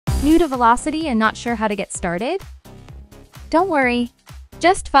New to Velocity and not sure how to get started? Don't worry.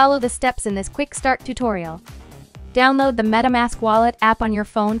 Just follow the steps in this quick start tutorial. Download the MetaMask wallet app on your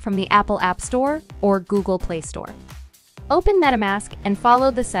phone from the Apple App Store or Google Play Store. Open MetaMask and follow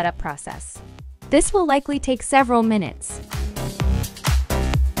the setup process. This will likely take several minutes.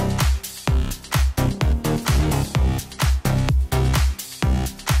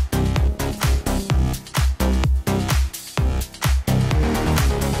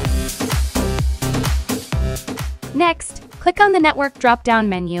 Next, click on the Network drop-down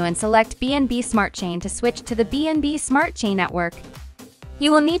menu and select BNB Smart Chain to switch to the BNB Smart Chain network.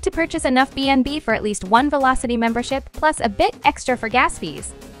 You will need to purchase enough BNB for at least one Velocity membership, plus a bit extra for gas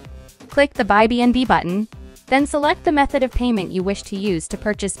fees. Click the Buy BNB button, then select the method of payment you wish to use to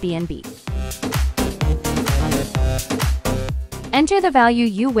purchase BNB. Enter the value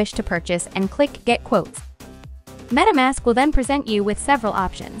you wish to purchase and click Get Quotes. MetaMask will then present you with several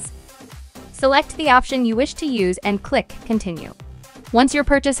options. Select the option you wish to use and click Continue. Once your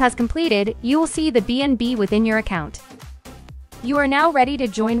purchase has completed, you will see the BNB within your account. You are now ready to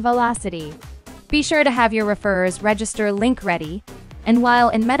join Velocity. Be sure to have your referrers register link ready, and while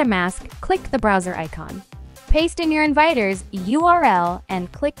in MetaMask, click the browser icon. Paste in your inviter's URL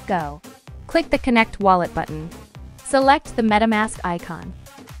and click Go. Click the Connect Wallet button. Select the MetaMask icon.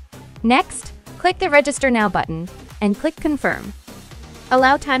 Next, click the Register Now button and click Confirm.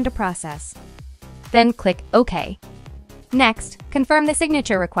 Allow time to process. Then click OK. Next, confirm the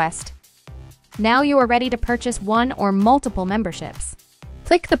signature request. Now you are ready to purchase one or multiple memberships.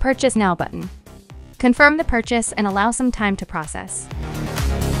 Click the Purchase Now button. Confirm the purchase and allow some time to process.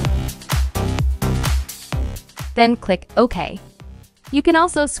 Then click OK. You can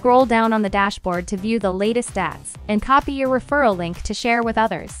also scroll down on the dashboard to view the latest stats and copy your referral link to share with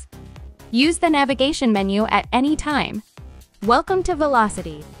others. Use the navigation menu at any time. Welcome to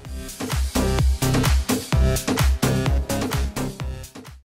Velocity.